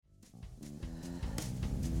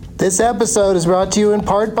This episode is brought to you in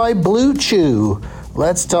part by Blue Chew.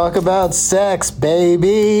 Let's talk about sex,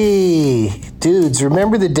 baby. Dudes,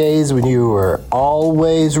 remember the days when you were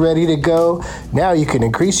always ready to go? Now you can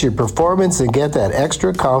increase your performance and get that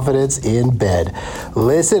extra confidence in bed.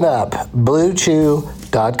 Listen up,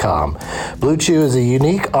 BlueChew.com. Blue Chew is a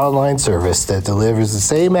unique online service that delivers the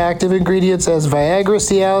same active ingredients as Viagra,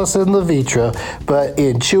 Cialis, and Levitra, but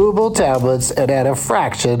in chewable tablets and at a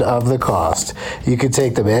fraction of the cost. You can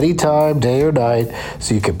take them anytime, day or night,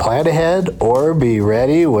 so you can plan ahead or be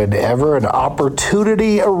ready whenever an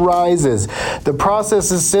opportunity arises. The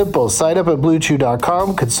process is simple. Sign up at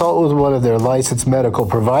BlueChew.com, consult with one of their licensed medical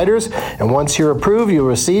providers, and once you're approved, you'll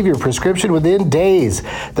receive your prescription within days.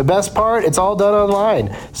 The best part, it's all done online,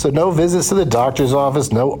 so no visits to the doctor's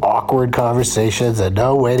office, no awkward conversations, and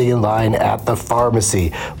no waiting in line at the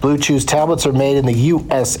pharmacy. Blue Chew's tablets are made in the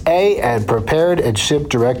USA and prepared and shipped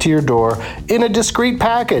direct to your door in a discreet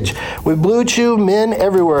package. With Blue Chew, men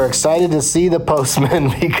everywhere are excited to see the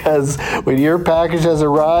postman because when your package has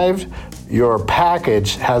arrived, your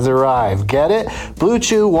package has arrived. Get it? Blue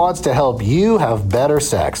Chew wants to help you have better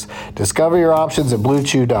sex. Discover your options at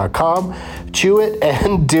BlueChew.com. Chew it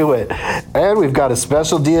and do it. And we've got a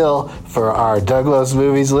special deal for our Douglas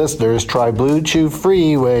Movies listeners. Try Blue Chew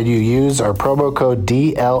free when you use our promo code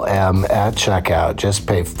DLM at checkout. Just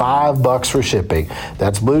pay $5 for shipping.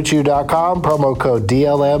 That's BlueChew.com, promo code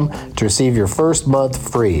DLM to receive your first month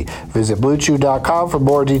free. Visit BlueChew.com for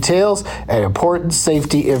more details and important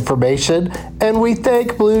safety information. And we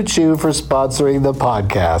thank Blue Chew for sponsoring the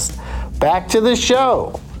podcast. Back to the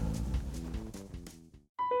show.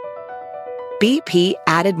 BP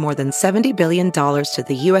added more than $70 billion to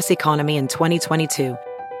the U.S. economy in 2022.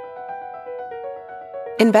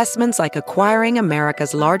 Investments like acquiring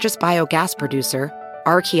America's largest biogas producer,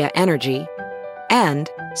 Archaea Energy, and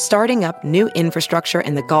starting up new infrastructure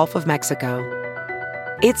in the Gulf of Mexico.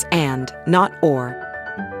 It's and, not or.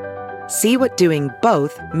 See what doing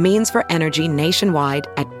both means for energy nationwide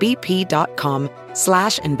at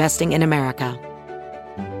bp.com/investing in America.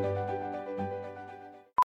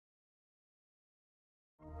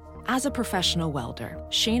 As a professional welder,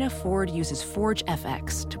 Shayna Ford uses Forge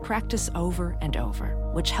FX to practice over and over,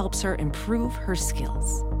 which helps her improve her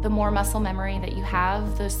skills. The more muscle memory that you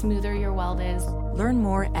have, the smoother your weld is. Learn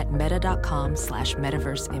more at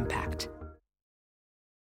meta.com/metaverse impact.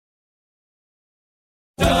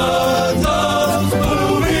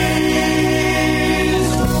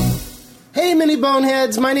 Hey, mini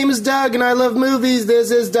boneheads, my name is Doug and I love movies.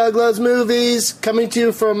 This is Doug Loves Movies, coming to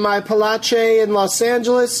you from my Palace in Los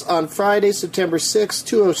Angeles on Friday, September 6th,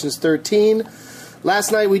 2 Oceans 13.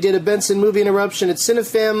 Last night we did a Benson movie interruption at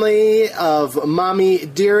Cinefamily of Mommy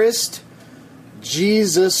Dearest.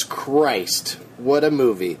 Jesus Christ, what a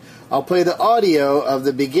movie. I'll play the audio of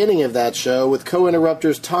the beginning of that show with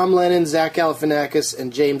co-interrupters Tom Lennon, Zach Galifianakis,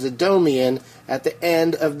 and James Adomian at the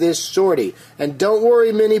end of this shorty. And don't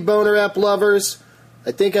worry, mini boner app lovers,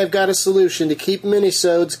 I think I've got a solution to keep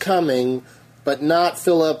minisodes coming, but not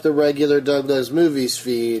fill up the regular Doug Loves Movies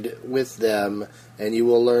feed with them, and you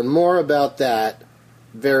will learn more about that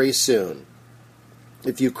very soon.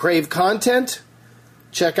 If you crave content,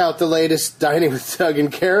 check out the latest Dining with Doug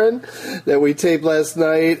and Karen that we taped last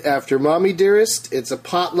night after Mommy Dearest. It's a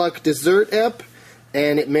potluck dessert ep,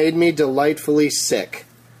 and it made me delightfully sick.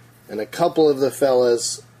 And a couple of the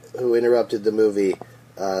fellas who interrupted the movie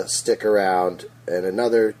stick around, and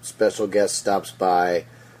another special guest stops by.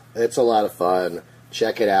 It's a lot of fun.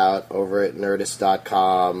 Check it out over at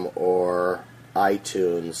Nerdist.com or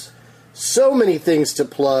iTunes. So many things to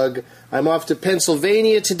plug. I'm off to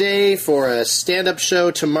Pennsylvania today for a stand-up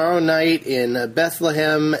show tomorrow night in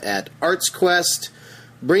Bethlehem at Arts Quest.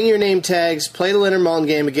 Bring your name tags, play the Leonard Maltin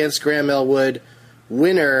game against Graham Elwood.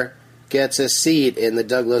 Winner gets a seat in the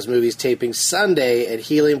Doug Loves Movies taping Sunday at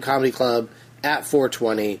Helium Comedy Club at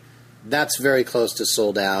 420. That's very close to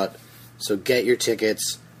sold out, so get your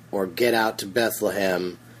tickets or get out to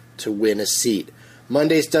Bethlehem to win a seat.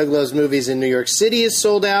 Monday's Doug Loves Movies in New York City is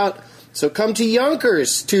sold out, so come to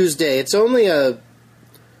Yonkers Tuesday. It's only a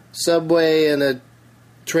subway and a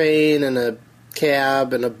train and a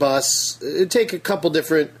cab and a bus. It'd take a couple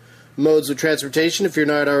different modes of transportation if you're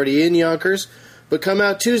not already in Yonkers. But come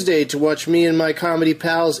out Tuesday to watch me and my comedy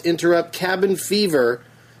pals interrupt Cabin Fever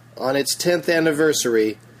on its 10th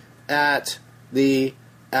anniversary at the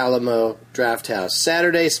Alamo Drafthouse.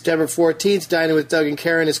 Saturday, September 14th, Dining with Doug and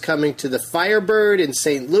Karen is coming to the Firebird in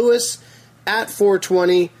St. Louis at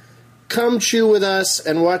 420. Come chew with us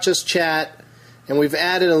and watch us chat. And we've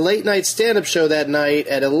added a late-night stand-up show that night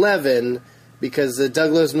at 11 because the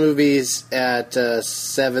Doug Loves Movies at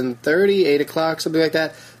 7:30, 8 o'clock, something like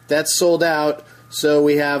that. that's sold out, so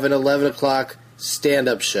we have an 11 o'clock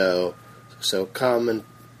stand-up show. So come and,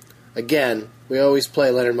 again, we always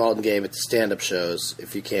play Leonard Maltin game at the stand-up shows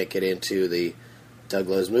if you can't get into the Doug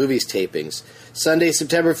Loves Movies tapings. Sunday,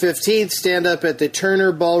 September 15th, stand-up at the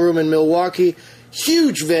Turner Ballroom in Milwaukee.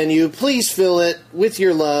 Huge venue. Please fill it with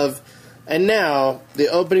your love. And now, the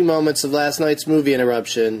opening moments of last night's movie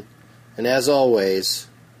interruption. And as always,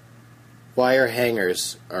 wire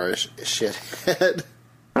hangers are a shithead.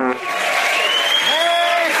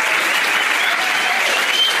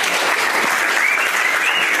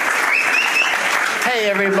 Hey,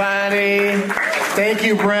 everybody. Thank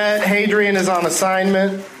you, Brett. Hadrian is on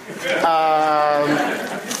assignment.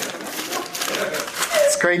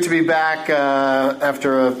 It's great to be back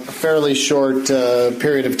after a fairly short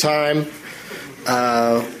period of time.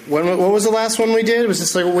 What was the last one we did? Was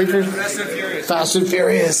this like a week or Fast and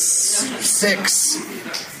Furious 6.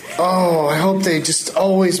 Oh, I hope they just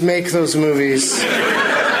always make those movies,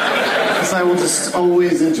 because I will just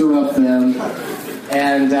always interrupt them.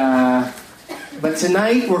 And but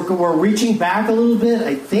tonight we're reaching back a little bit.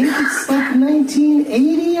 I think it's like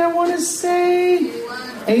 1980. I want to say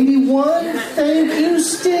 81. Thank you,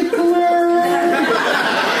 Stickler.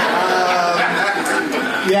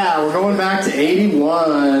 Yeah, we're going back to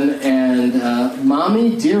 81, and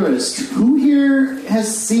Mommy Dearest. Who here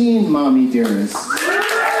has seen Mommy Dearest?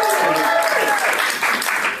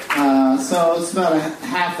 So it's about a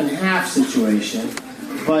half and half situation,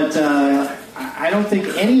 but I don't think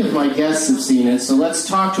any of my guests have seen it, so let's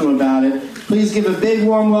talk to them about it. Please give a big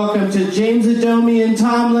warm welcome to James Adomian,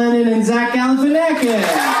 Tom Lennon, and Zach Galifianakis.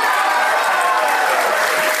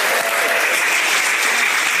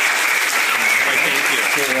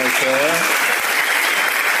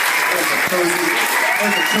 There's a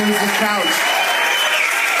cozy couch.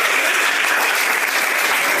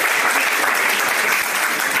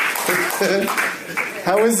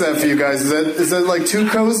 How is that for you guys? Is that like too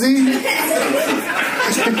cozy? You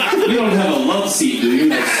don't have a love seat, do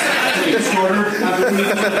you? It's shorter.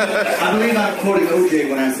 I believe I'm quoting OJ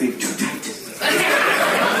when I say too tight.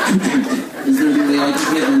 Too tight. Is there really like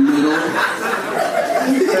to get in the middle?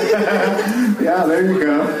 Yeah, there you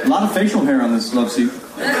go. A lot of facial hair on this love seat.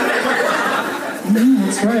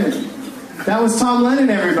 That's right. That was Tom Lennon,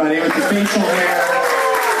 everybody, with the facial hair.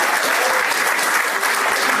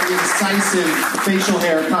 The incisive facial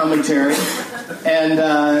hair commentary. And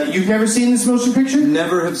you've never seen this motion picture?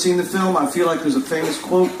 Never have seen the film. I feel like there's a famous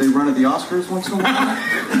quote they run at the Oscars once in a while.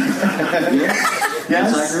 Yeah. Yes.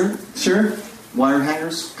 That's accurate. Sure. Wire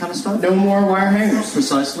hangers kind of stuff. No more wire hangers.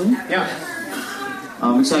 Precisely. Yeah.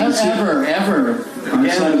 I'm excited to see it. Ever.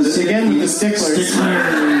 Again with the sticklers.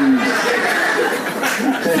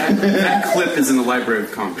 That clip is in the Library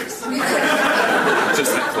of Congress.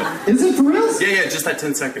 Just that clip. Is it for real? Yeah, just that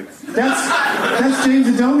 10 seconds. That's James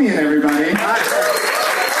Adomian, everybody.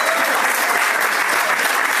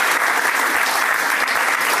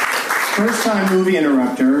 First time movie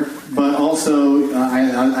interrupter, but also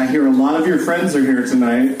I hear a lot of your friends are here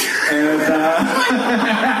tonight. And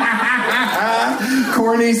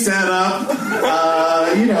corny setup.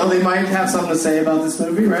 They might have something to say about this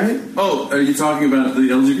movie, right? Oh, are you talking about the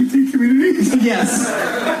LGBT community? Yes. A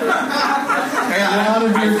lot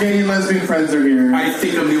of your gay and lesbian friends are here. I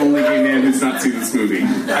think I'm the only gay man who's not seen this movie.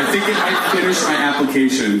 I think it might finish my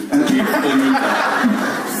application to be a full movie.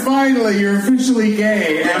 Finally, you're officially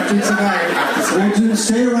gay after tonight. Well,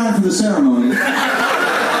 stay around for the ceremony.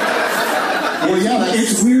 Well, yeah,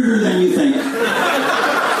 it's weirder than you think.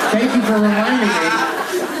 Thank you for reminding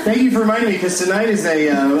me. Because tonight is a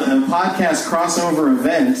podcast crossover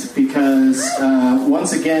event, because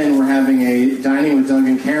once again we're having a Dining with Doug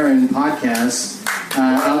and Karen podcast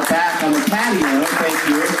out back on the patio. Thank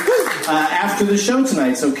you. After the show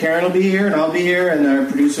tonight. So Karen will be here, and I'll be here, and our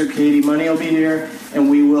producer Katie Money will be here, and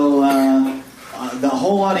we will, the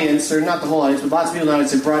whole audience, or not the whole audience, but lots of people in the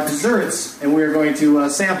audience have brought desserts, and we're going to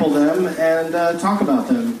sample them and talk about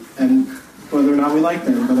them, and whether or not we like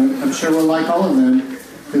them. But I'm sure we'll like all of them,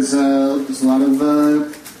 because there's a lot of...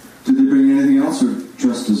 Did they bring anything else, or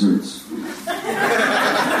just desserts?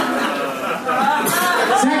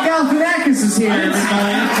 Zach Galifianakis is here,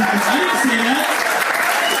 everybody.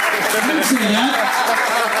 I didn't say that.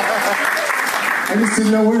 I just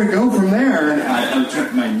didn't know where to go from there.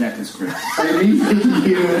 My neck is cracked. I need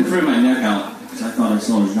you. I threw my neck out because I thought I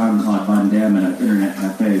saw Jean-Claude Van Damme at an internet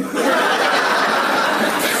cafe.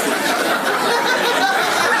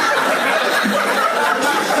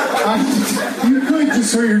 You could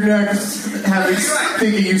just hurt your neck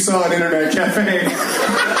thinking you saw an internet cafe.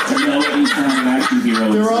 You know, he's kind of an action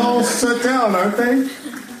hero. They're all shut down, aren't they?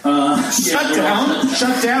 Shut down?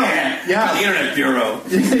 Shut down. Yeah. The Internet Bureau.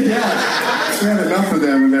 Yeah. We had enough of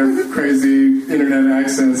them and their crazy internet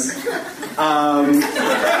access.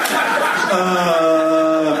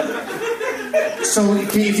 So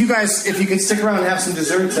if you could stick around and have some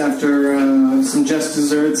desserts after, some just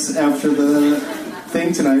desserts after the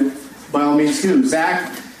thing tonight, by all means do.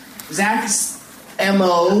 Zach's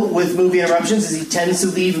MO with movie interruptions is he tends to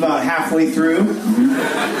leave about halfway through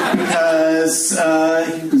because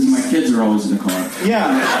my kids are always in the car.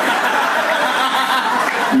 Yeah.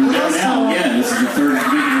 This is the third week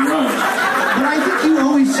in a row. But I think you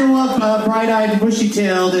always show up bright-eyed and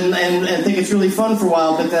bushy-tailed and think it's really fun for a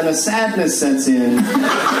while, but then a sadness sets in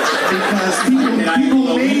because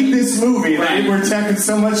people made this movie that we're talking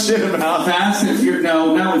so much shit about. Fast and Furious.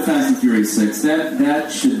 No, not with Fast and Furious 6. That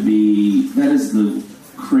is the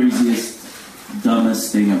craziest,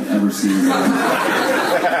 dumbest thing I've ever seen in my life.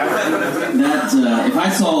 If I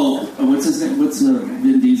saw what's his name? What's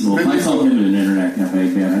Vin Diesel? If I saw him in an internet cafe,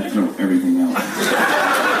 man, I'd throw everything out.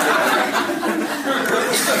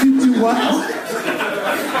 You do what?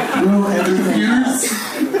 Throw everything out.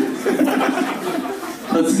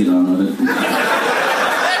 Let's get on with it.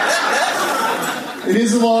 It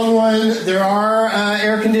is a long one. There are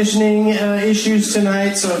air conditioning issues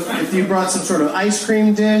tonight, so if you brought some sort of ice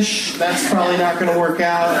cream dish, that's probably not going to work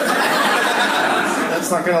out. That's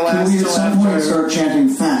not going to last. Can we at some point start chanting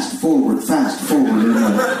fast forward?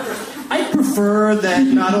 I prefer that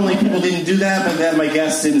not only people didn't do that, but that my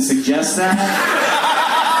guests didn't suggest that.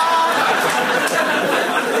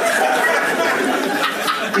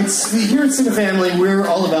 Here at Cinefamily, we're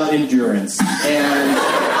all about endurance, and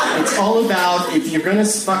it's all about if you're gonna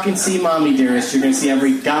fucking see Mommy Dearest, you're gonna see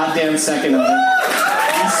every goddamn second of it.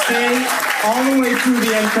 You stay all the way through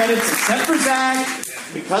the end credits, except for Zach,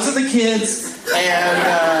 because of the kids,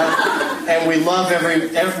 and we love every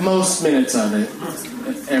most minutes of it,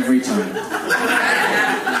 every time.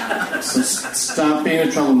 So stop being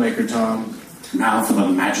a troublemaker, Tom. Now for the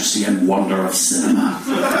majesty and wonder of cinema.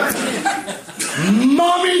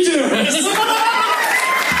 Mommy Dearest!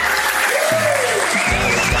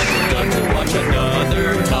 To watch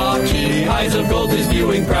another talkie. Eyes of gold, his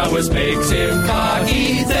viewing prowess makes him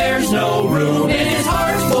cocky. There's no room in his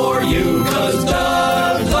heart for you, 'cause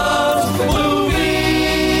Doug loves movies.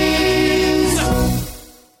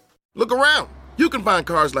 Look around. You can find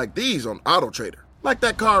cars like these on AutoTrader. Like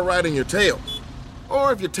that car riding your tail.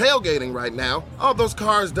 Or if you're tailgating right now, all those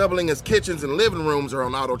cars doubling as kitchens and living rooms are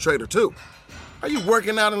on AutoTrader too. Are you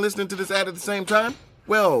working out and listening to this ad at the same time?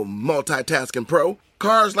 Well, multitasking pro,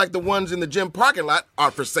 cars like the ones in the gym parking lot are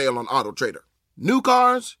for sale on AutoTrader. New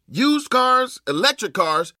cars, used cars, electric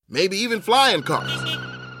cars, maybe even flying cars.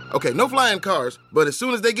 Okay, no flying cars, but as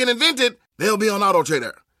soon as they get invented, they'll be on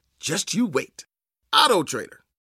AutoTrader. Just you wait. AutoTrader.